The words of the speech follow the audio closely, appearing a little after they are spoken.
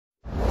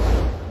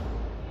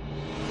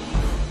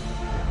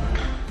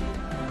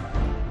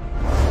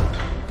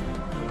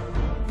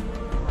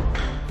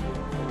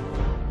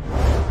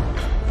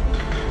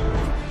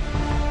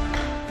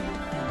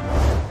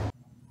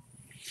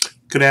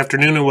Good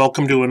afternoon and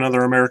welcome to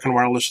another American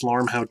Wireless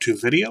Alarm how-to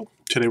video.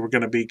 Today we're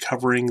going to be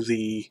covering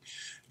the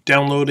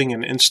downloading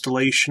and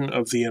installation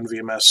of the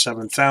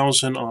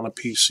NVMS7000 on a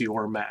PC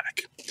or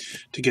Mac.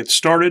 To get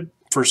started,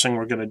 first thing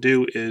we're going to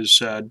do is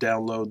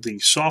download the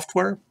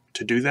software.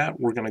 To do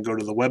that, we're going to go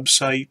to the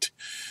website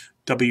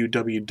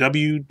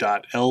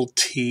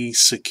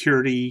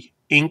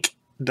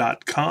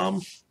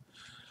www.ltsecurityinc.com.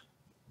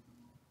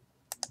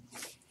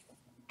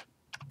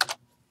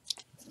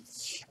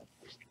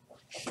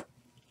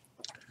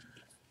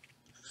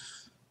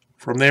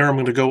 From there, I'm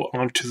going to go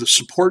onto the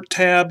Support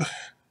tab,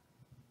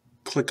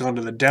 click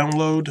onto the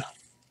Download,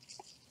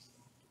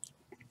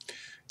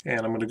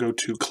 and I'm going to go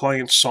to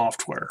Client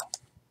Software.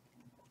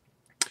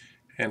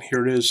 And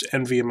here it is,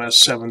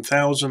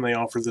 NVMS7000. They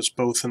offer this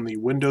both in the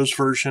Windows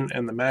version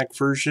and the Mac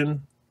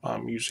version.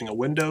 I'm using a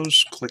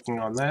Windows, clicking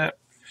on that,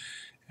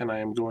 and I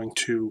am going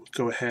to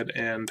go ahead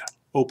and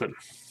open.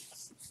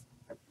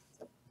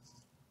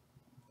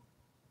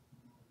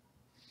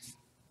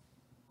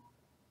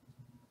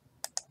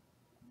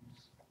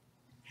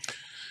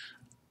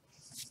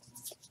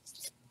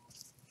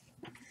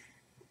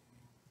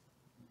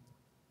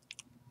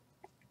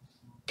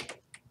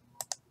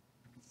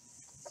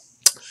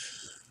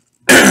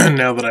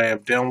 Now that I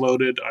have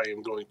downloaded, I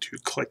am going to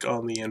click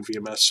on the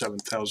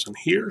NVMS7000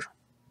 here.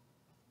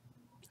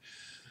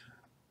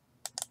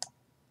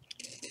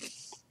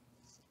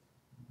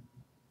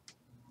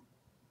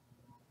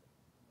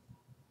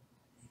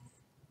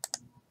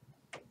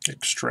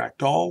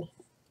 Extract all.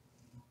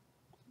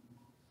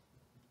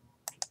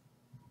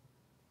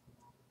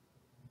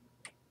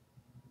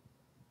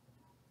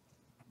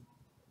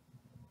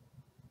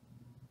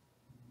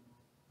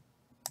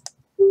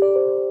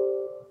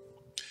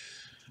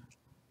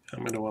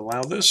 I'm going to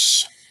allow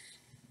this.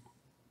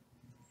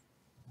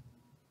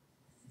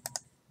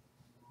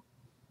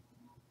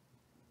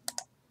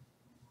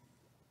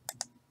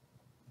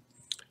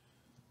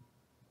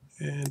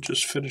 And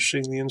just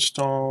finishing the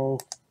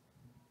install.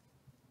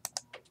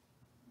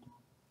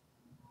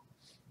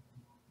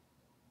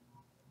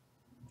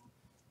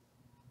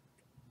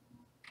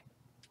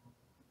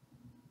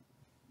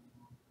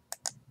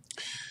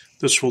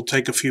 This will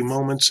take a few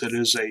moments. It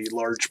is a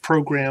large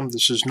program.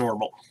 This is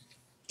normal.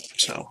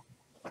 So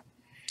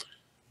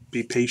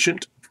be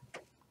patient.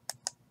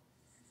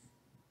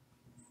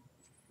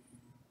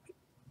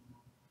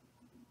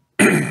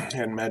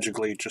 And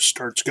magically it just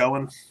starts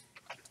going.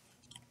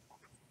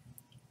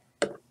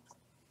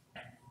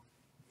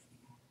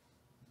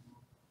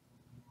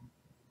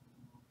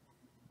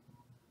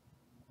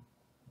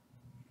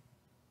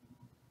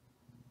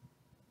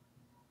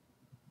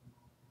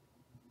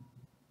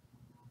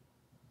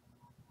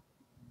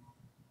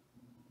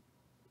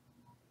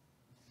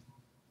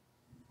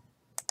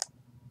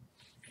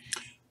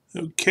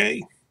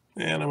 Okay,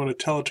 and I'm going to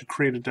tell it to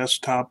create a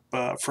desktop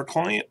for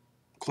client.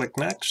 Click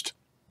Next.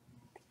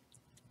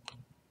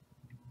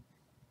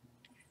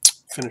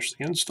 Finish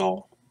the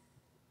install.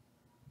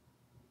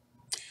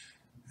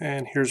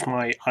 And here's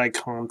my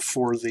icon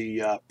for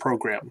the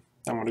program.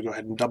 I'm going to go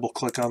ahead and double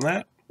click on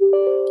that.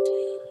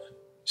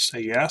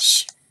 Say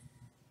yes.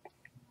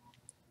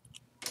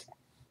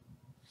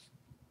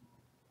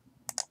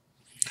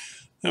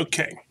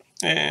 Okay,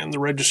 and the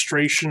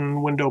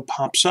registration window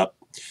pops up.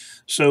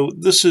 So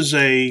this is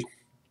a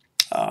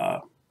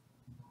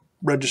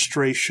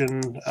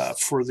registration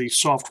for the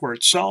software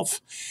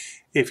itself.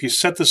 If you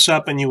set this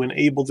up and you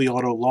enable the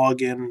auto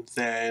login,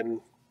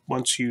 then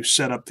once you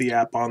set up the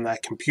app on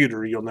that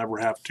computer, you'll never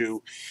have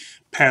to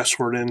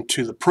password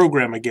into the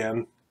program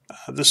again.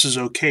 This is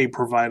okay,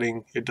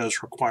 providing it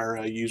does require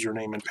a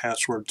username and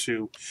password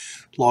to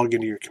log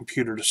into your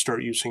computer to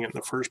start using it in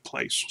the first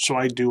place. So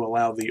I do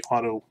allow the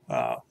auto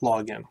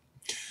login.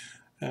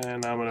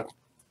 And I'm going to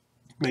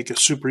make a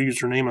super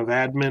username of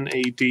admin,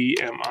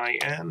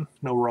 A-D-M-I-N.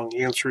 No wrong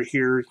answer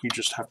here. You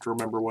just have to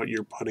remember what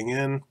you're putting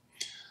in.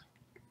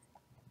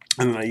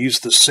 And then I use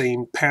the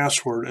same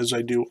password as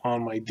I do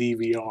on my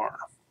DVR.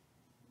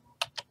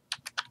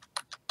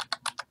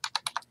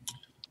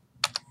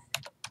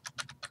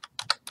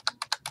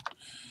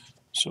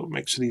 So it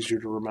makes it easier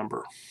to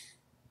remember.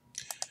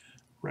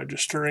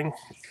 Registering.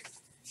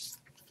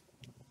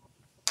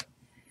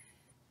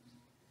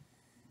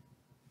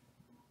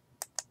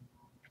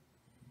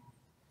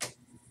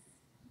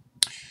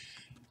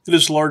 It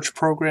is a large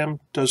program,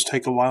 does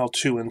take a while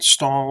to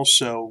install,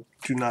 so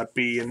do not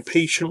be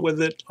impatient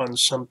with it. On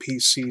some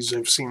PCs,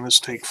 I've seen this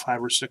take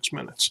 5 or 6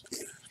 minutes.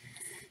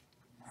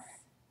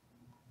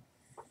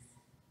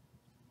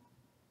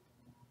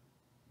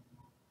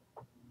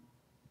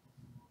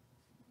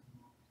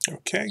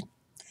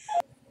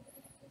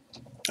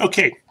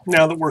 Okay,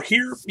 now that we're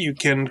here, you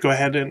can go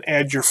ahead and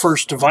add your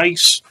first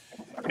device.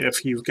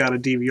 If you've got a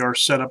DVR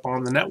set up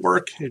on the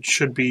network, it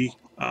should be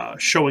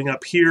showing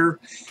up here.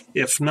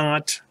 If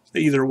not,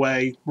 either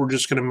way, we're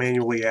just going to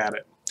manually add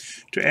it.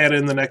 To add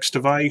in the next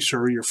device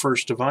or your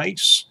first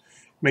device,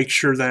 make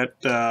sure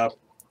that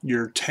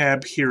your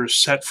tab here is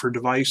set for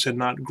device and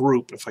not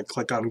group. If I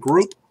click on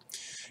group,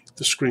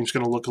 the screen's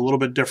going to look a little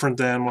bit different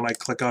than when I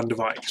click on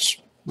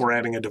device. We're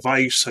adding a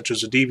device such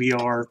as a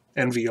DVR,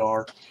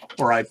 NVR,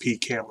 or IP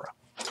camera.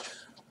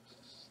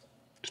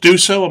 To do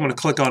so, I'm going to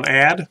click on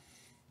Add.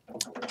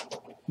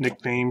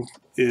 Nickname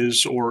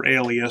is, or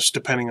alias,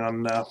 depending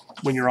on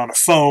when you're on a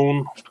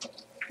phone,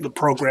 the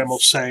program will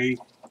say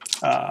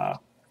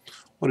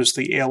what is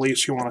the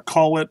alias you want to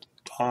call it.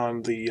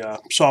 On the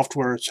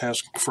software, it's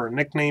asking for a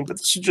nickname, but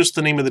this is just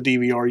the name of the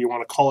DVR you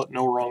want to call it.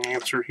 No wrong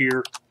answer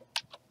here.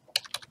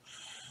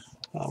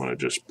 I'm going to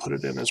just put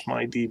it in as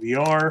my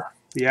DVR.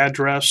 The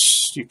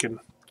address, you can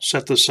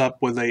set this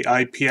up with a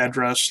IP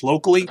address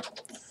locally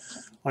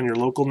on your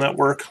local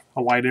network,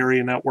 a wide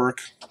area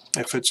network,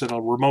 if it's at a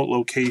remote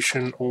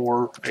location,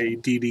 or a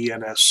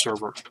DDNS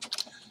server.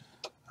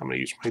 I'm going to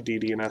use my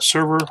DDNS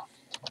server.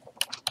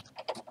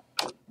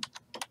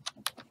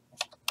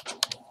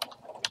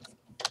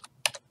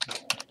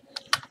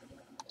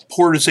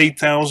 Port is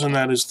 8000,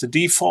 that is the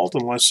default,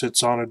 unless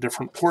it's on a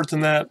different port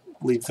than that.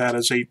 Leave that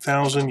as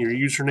 8000. Your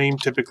username,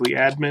 typically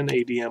admin,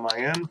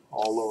 ADMIN,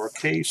 all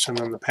lowercase, and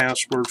then the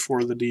password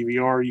for the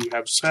DVR you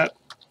have set.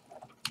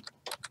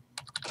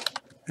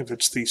 If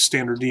it's the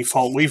standard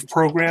default we've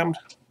programmed,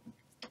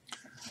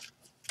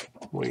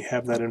 we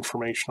have that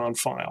information on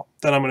file.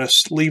 Then I'm going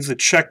to leave the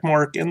check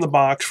mark in the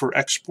box for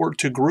export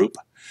to group,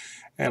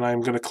 and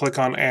I'm going to click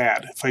on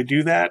Add. If I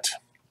do that,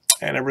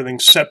 and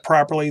everything's set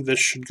properly, this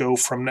should go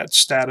from net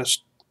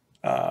status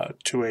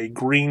to a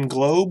green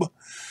globe.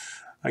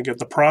 I get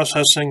the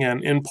processing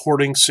and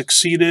importing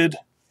succeeded,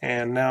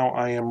 and now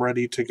I am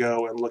ready to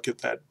go and look at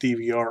that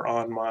DVR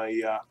on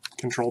my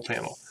control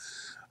panel.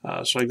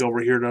 So I go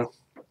over here to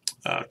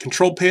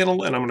control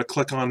panel, and I'm going to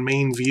click on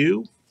main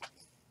view.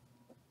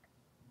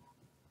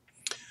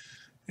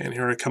 And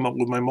here I come up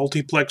with my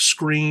multiplex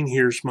screen.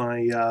 Here's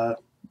my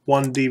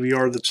one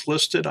DVR that's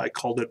listed. I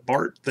called it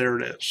BART. There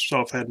it is.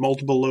 So if I had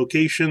multiple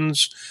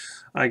locations,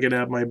 I could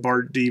have my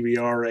BART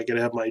DVR, I could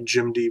have my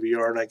Jim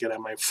DVR, and I could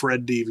have my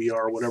Fred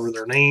DVR, whatever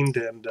they're named,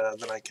 and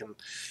then I can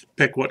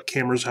pick what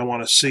cameras I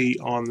want to see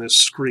on this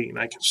screen.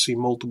 I can see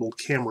multiple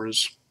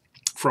cameras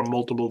from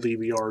multiple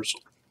DVRs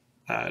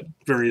at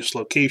various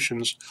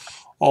locations,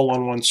 all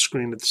on one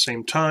screen at the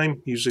same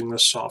time using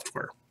this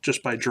software,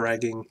 just by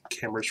dragging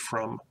cameras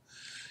from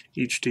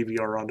each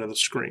DVR onto the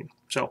screen.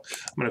 So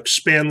I'm going to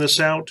expand this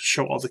out to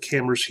show all the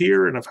cameras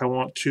here, and if I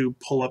want to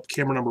pull up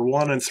camera number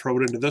 1 and throw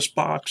it into this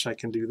box, I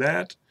can do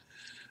that.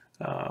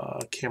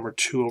 Camera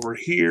 2 over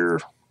here,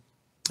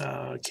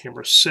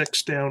 camera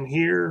 6 down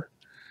here,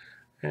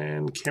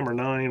 and camera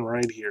 9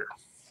 right here.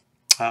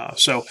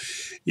 So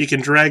you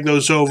can drag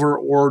those over,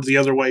 or the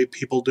other way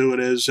people do it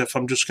is, if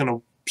I'm just going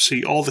to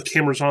see all the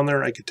cameras on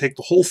there, I could take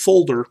the whole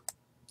folder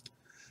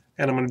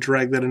and I'm going to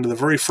drag that into the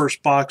very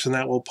first box, and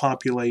that will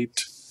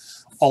populate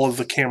all of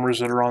the cameras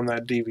that are on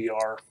that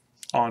DVR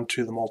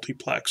onto the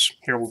multiplex.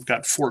 Here we've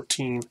got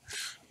 14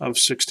 of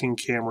 16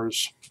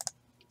 cameras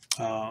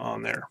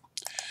on there.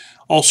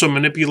 Also,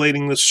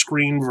 manipulating the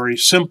screen, very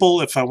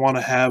simple. If I want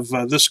to have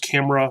this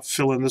camera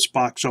fill in this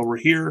box over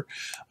here,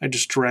 I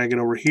just drag it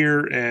over here,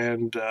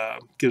 and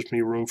gives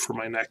me room for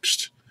my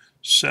next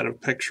set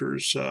of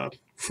pictures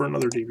for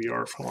another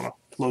DVR if I want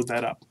to load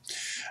that up.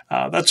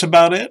 That's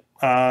about it.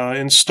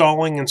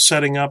 Installing and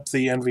setting up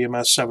the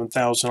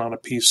NVSM7000 on a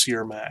PC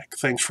or Mac.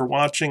 Thanks for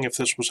watching. If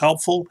this was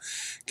helpful,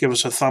 give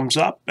us a thumbs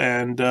up,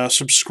 and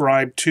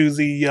subscribe to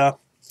the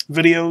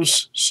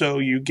videos so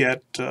you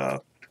get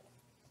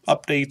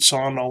updates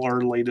on all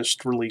our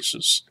latest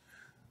releases.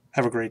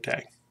 Have a great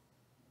day.